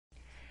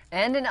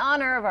And in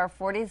honor of our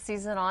 40th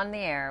season on the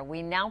air,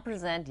 we now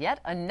present yet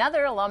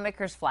another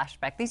Lawmakers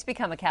Flashback. These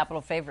become a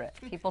Capitol favorite.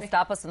 People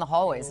stop us in the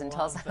hallways and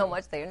tell us how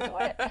much they enjoy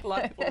it. A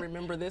lot of people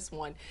remember this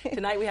one.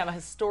 Tonight we have a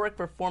historic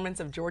performance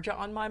of Georgia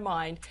on My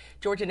Mind.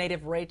 Georgia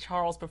native Ray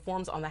Charles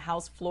performs on the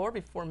House floor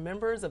before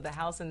members of the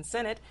House and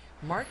Senate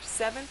March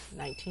 7,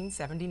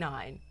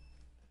 1979.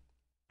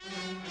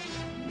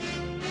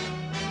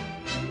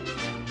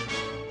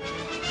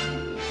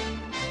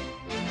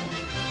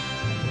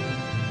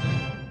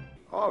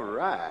 All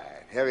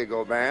right, here we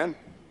go, band.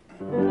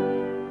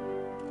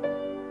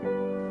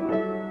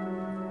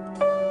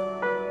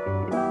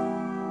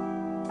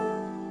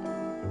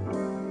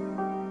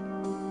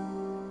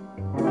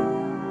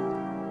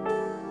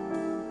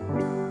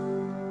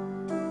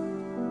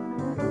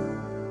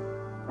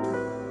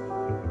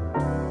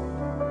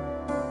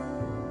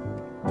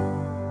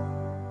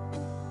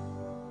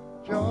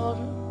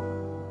 Georgia,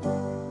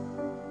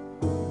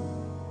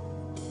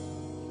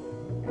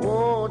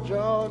 oh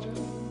Georgia,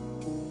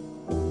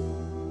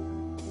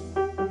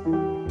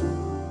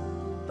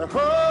 the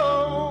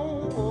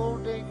whole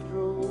day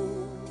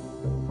through.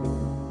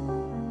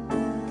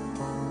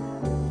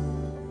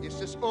 It's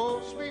this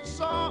old sweet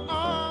song.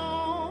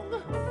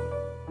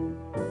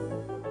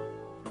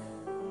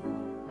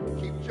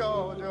 Keep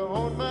Georgia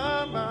on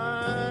my mind.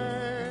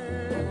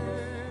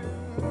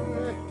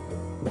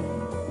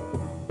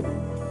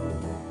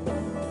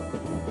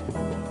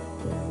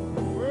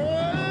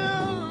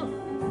 Well,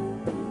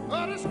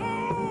 oh, this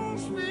old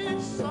sweet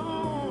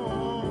song.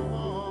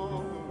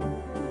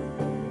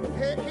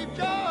 Hey, keep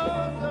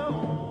Georgia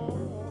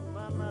on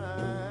my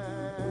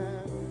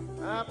mind.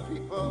 My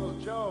people,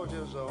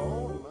 Georgia's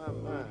on my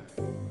mind.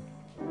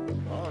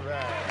 All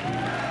right.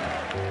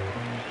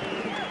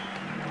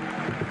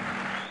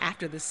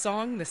 After the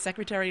song, the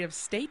Secretary of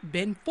State,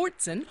 Ben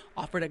Fortson,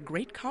 offered a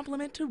great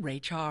compliment to Ray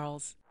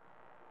Charles.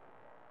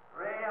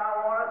 Ray,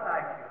 I want to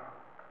thank you,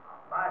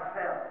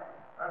 myself,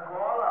 and for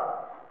all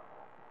others,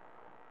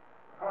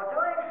 for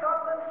doing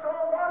something so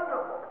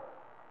wonderful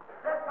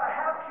that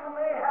perhaps you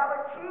may have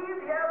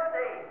achieved here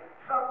today,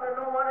 something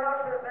no one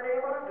else has been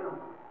able to do,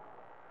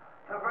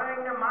 to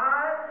bring the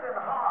minds and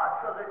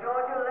hearts of the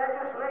Georgia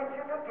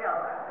legislature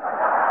together.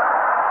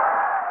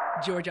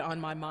 Georgia on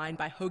My Mind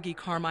by Hoagy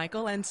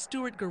Carmichael and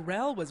Stuart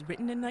Gurrell was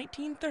written in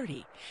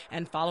 1930,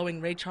 and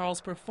following Ray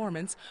Charles'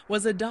 performance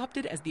was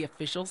adopted as the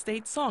official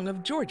state song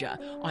of Georgia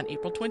on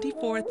April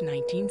 24,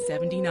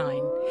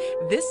 1979.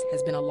 This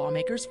has been a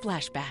Lawmakers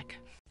Flashback.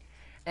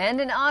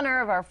 And in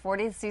honor of our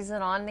 40th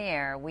season on the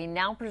air, we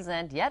now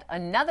present yet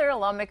another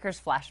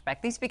Lawmakers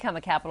Flashback. These become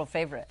a Capitol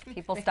favorite.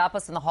 People stop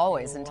us in the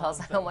hallways and tell us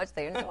how much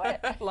they enjoy it.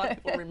 A lot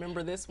of people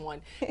remember this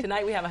one.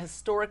 Tonight we have a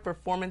historic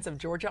performance of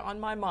Georgia on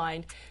My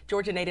Mind.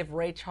 Georgia native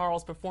Ray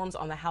Charles performs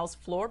on the House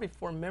floor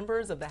before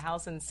members of the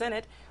House and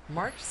Senate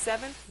March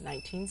 7,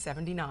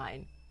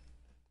 1979.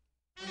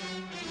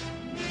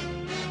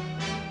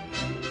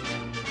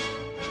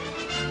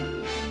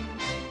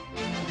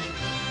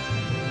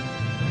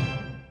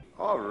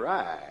 All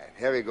right,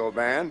 here we go,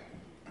 band.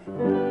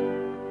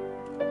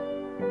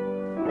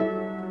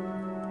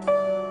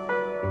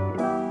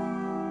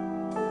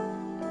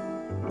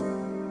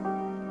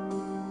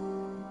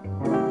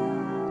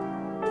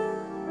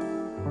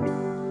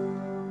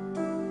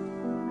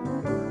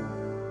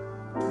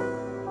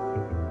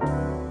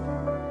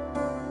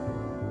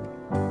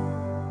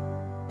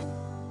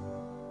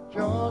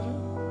 Georgia,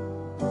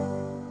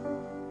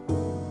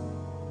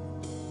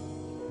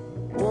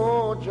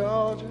 oh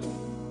Georgia,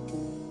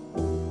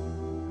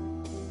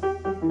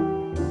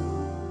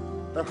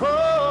 the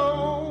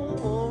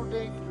whole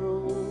day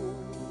through.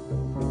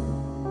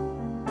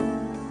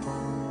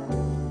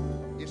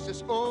 It's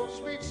this old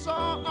sweet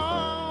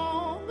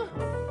song.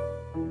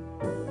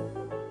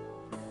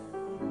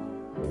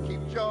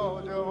 Keep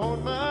Georgia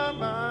on my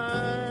mind.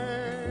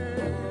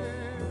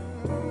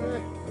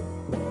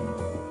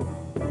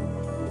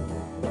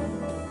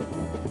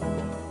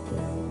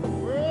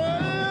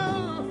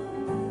 Well,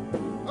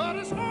 oh,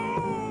 this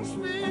old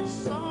sweet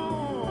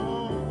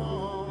song.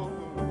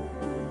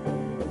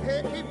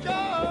 Hey, keep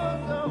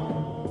Georgia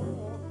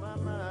on my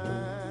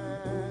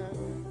mind.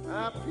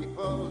 My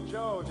people,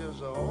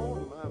 Georgia's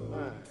on my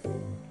mind.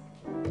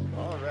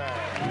 All right.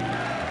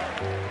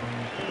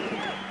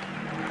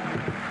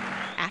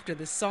 After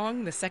the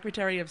song, the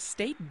Secretary of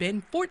State,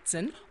 Ben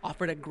Fortson,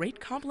 offered a great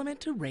compliment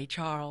to Ray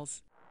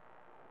Charles.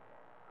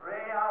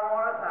 Ray, I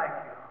want to thank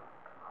you,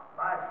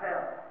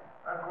 myself,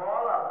 and for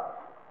all others,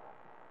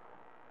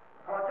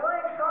 for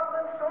doing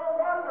something so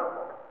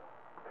wonderful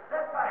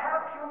that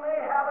perhaps you may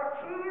have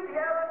achieved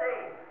here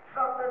today,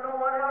 something no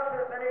one else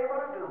has been able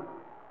to do,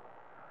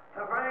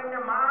 to bring the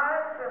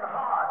minds and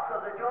hearts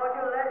of the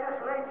Georgia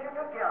legislature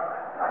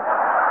together.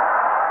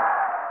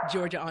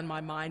 Georgia on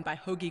My Mind by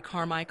Hoagy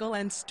Carmichael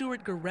and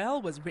Stuart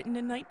Gurrell was written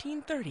in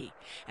 1930,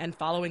 and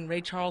following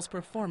Ray Charles'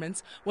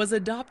 performance was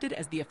adopted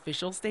as the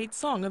official state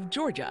song of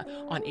Georgia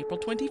on April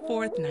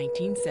 24,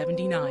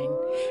 1979.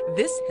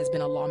 This has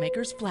been a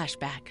Lawmakers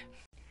Flashback.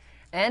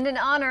 And in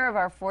honor of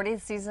our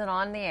 40th season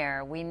on the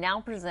air, we now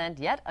present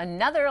yet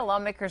another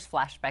Lawmakers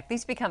Flashback.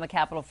 These become a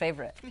Capitol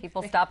favorite.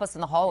 People stop us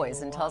in the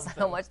hallways and tell us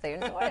how much they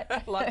enjoy it.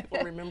 A lot of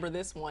people remember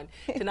this one.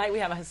 Tonight we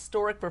have a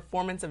historic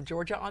performance of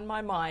Georgia on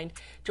My Mind.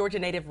 Georgia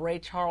native Ray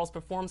Charles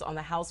performs on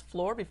the House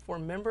floor before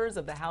members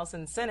of the House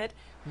and Senate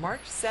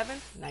March 7,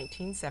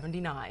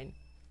 1979.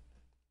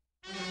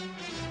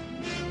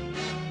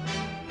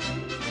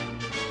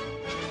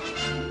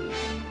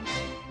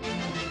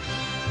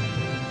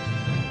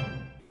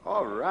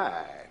 All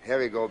right, here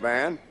we go,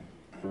 band.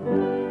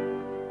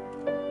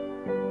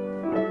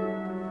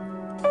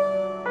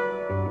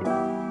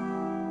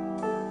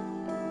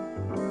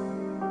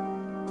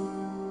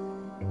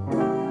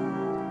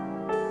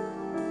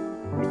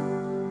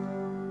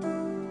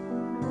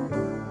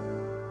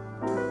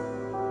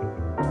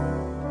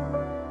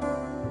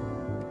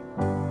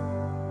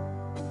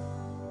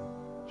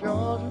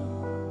 Georgia,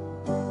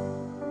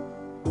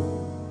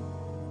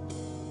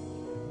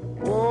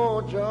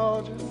 oh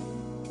Georgia,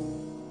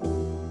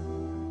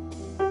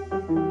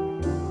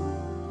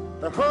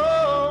 the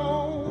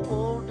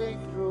whole day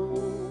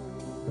through.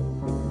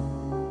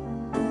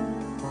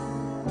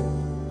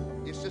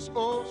 It's this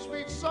old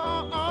sweet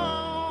song.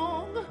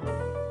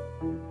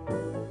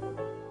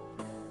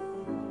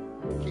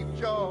 Keep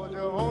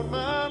Georgia on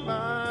my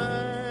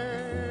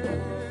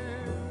mind.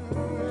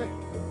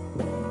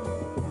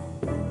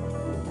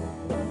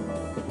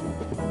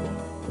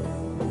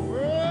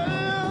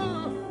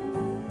 Well,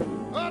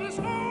 oh, this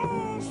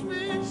old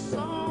sweet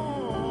song.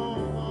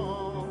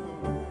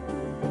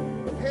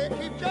 Hey,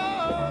 keep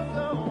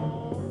Georgia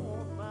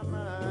on my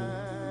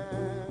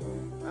mind.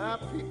 Our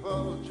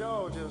people,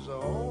 Georgia's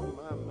on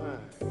my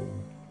mind.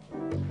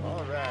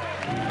 All right.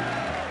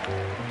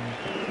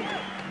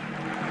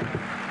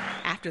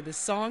 After the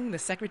song, the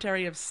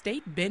Secretary of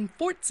State, Ben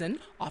Fortson,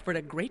 offered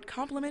a great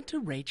compliment to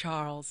Ray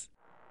Charles.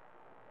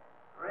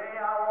 Ray,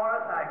 I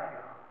want to thank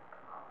you,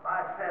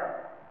 myself,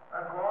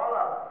 and to all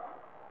of us,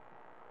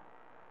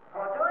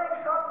 for doing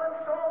something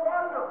so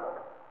wonderful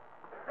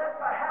that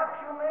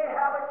perhaps you may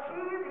have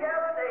achieved the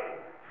other day,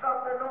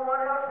 something no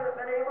one else has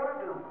been able to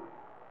do,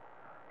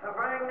 to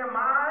bring the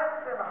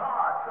minds and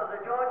hearts of the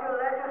Georgia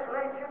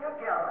legislature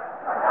together.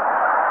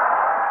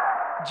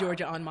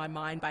 Georgia on My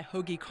Mind by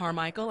Hoagy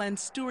Carmichael and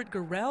Stuart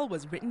Gurrell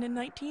was written in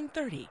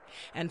 1930,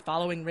 and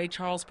following Ray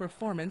Charles'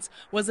 performance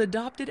was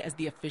adopted as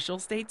the official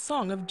state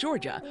song of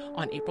Georgia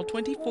on April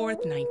 24,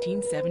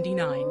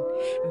 1979.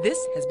 This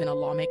has been a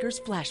Lawmakers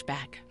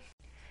Flashback.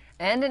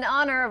 And in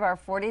honor of our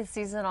 40th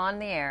season on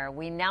the air,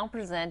 we now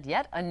present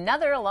yet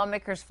another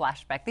Lawmakers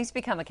Flashback. These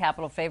become a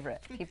Capitol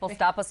favorite. People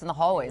stop us in the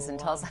hallways and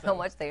tell us how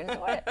much they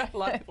enjoy it. A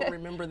lot of people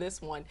remember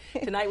this one.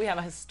 Tonight we have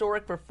a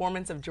historic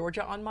performance of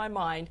Georgia on My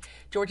Mind.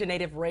 Georgia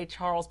native Ray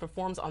Charles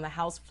performs on the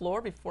House floor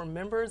before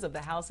members of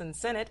the House and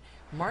Senate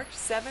March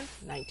 7,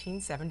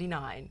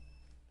 1979.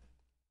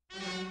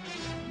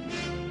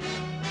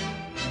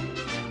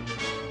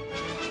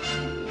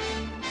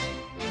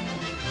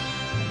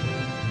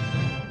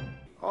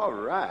 All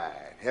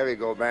right, here we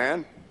go,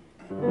 band.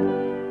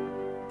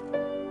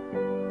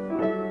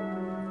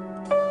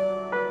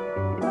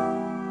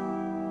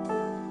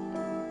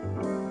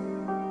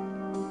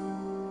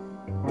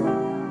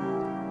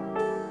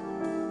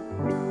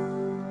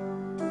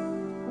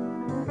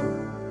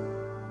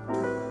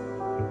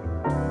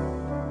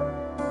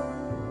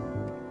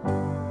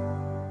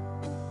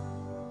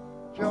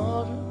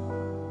 Georgia,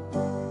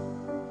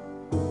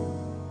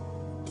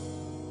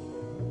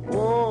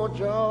 oh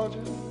Georgia,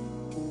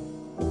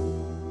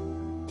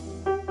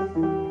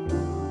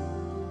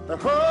 the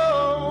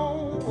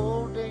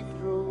whole day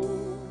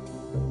through.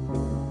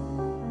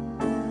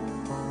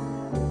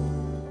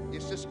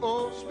 It's this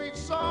old sweet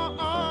song.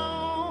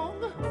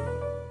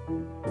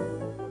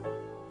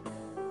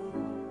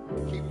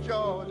 Keep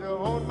Georgia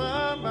on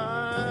my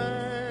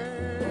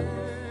mind.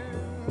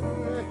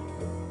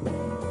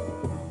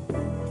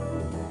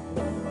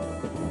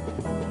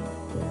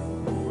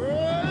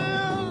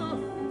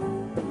 Well,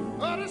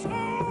 oh, this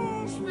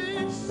old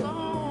sweet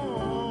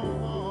song.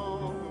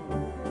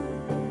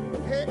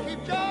 Hey, keep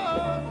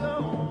Georgia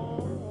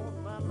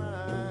on my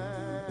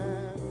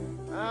mind.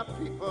 Our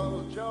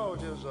people,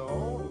 Georgia's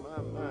on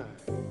my mind.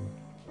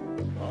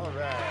 All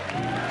right.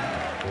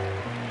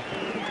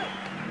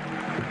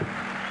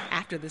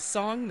 After the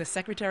song, the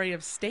Secretary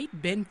of State,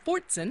 Ben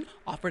Fortson,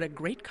 offered a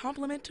great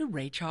compliment to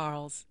Ray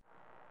Charles.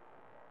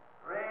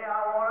 Ray,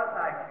 I want to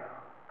thank you,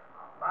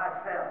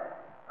 myself,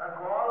 and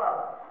to all of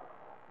us,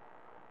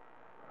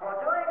 for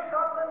doing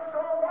something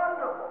so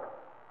wonderful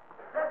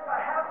that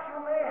perhaps you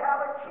may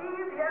have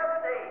achieved the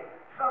other day,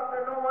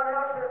 something no one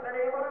else has been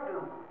able to do,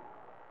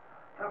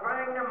 to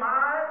bring the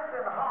minds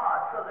and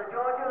hearts of the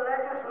Georgia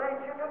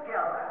legislature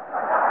together.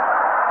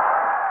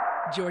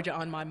 Georgia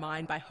on My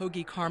Mind by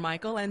Hoagy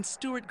Carmichael and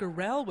Stuart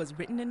Gurrell was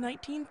written in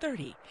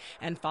 1930,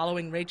 and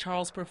following Ray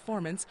Charles'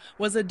 performance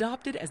was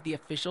adopted as the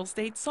official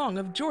state song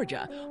of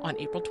Georgia on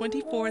April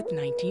 24,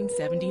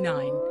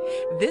 1979.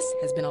 This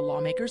has been a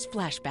Lawmakers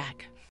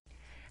Flashback.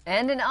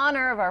 And in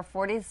honor of our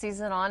 40th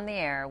season on the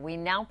air, we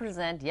now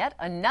present yet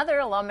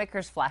another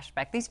Lawmakers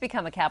Flashback. These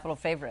become a Capitol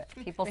favorite.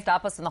 People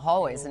stop us in the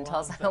hallways and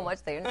tell us how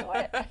much they enjoy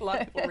it. A lot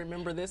of people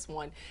remember this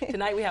one.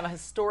 Tonight we have a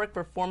historic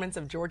performance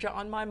of Georgia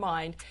on My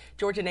Mind.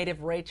 Georgia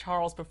native Ray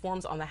Charles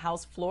performs on the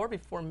House floor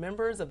before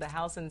members of the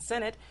House and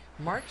Senate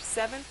March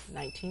 7,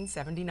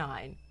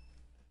 1979.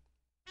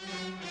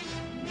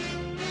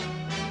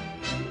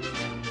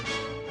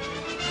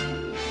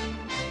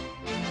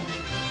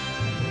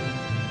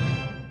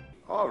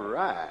 All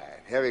right,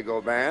 here we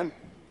go, band.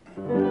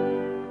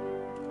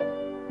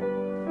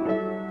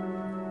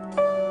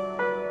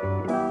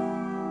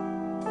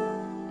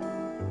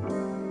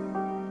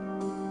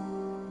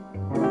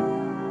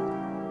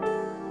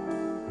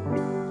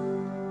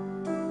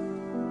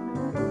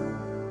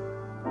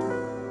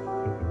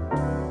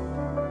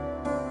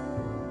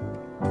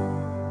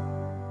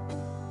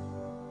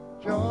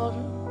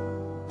 Georgia,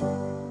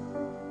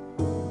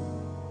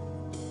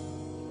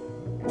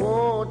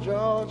 oh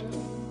Georgia,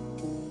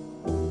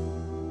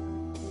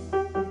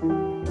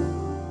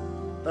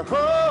 the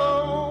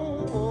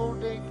whole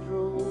day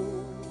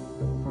through.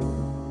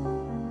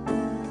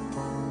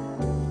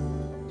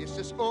 It's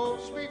this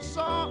old sweet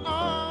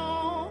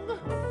song.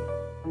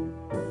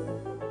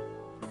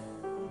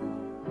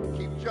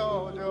 Keep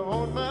Georgia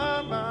on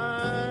my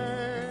mind.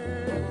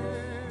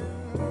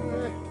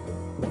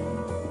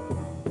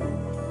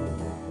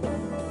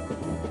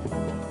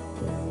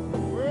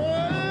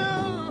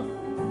 Well,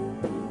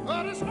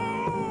 oh, this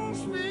old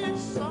sweet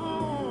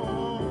song.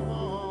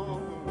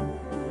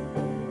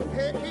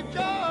 Hey, keep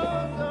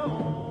Georgia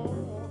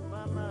on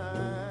my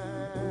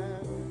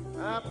mind.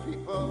 Our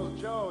people,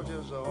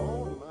 Georgia's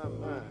on my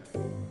mind.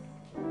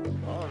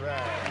 All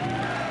right.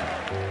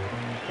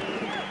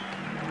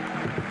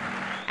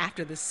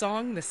 After the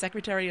song, the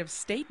Secretary of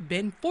State,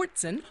 Ben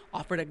Fortson,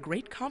 offered a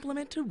great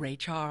compliment to Ray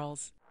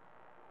Charles.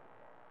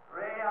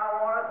 Ray,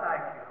 I want to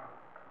thank you,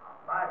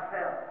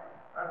 myself,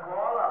 and to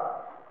all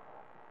others,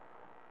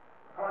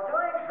 for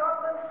doing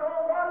something so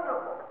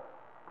wonderful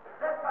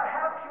that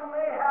perhaps you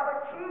may have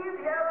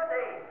achieved here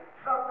today,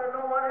 something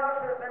no one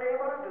else has been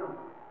able to do,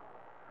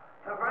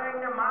 to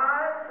bring the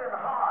minds and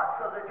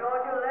hearts of the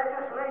Georgia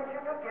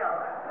legislature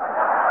together.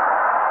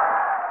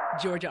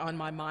 Georgia on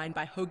My Mind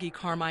by Hoagy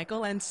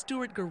Carmichael and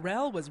Stuart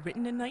Gurrell was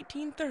written in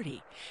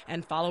 1930,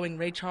 and following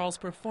Ray Charles'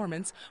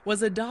 performance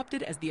was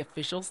adopted as the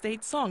official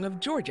state song of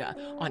Georgia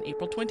on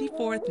April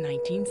 24,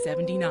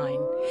 1979.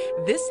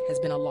 This has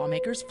been a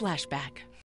Lawmakers Flashback.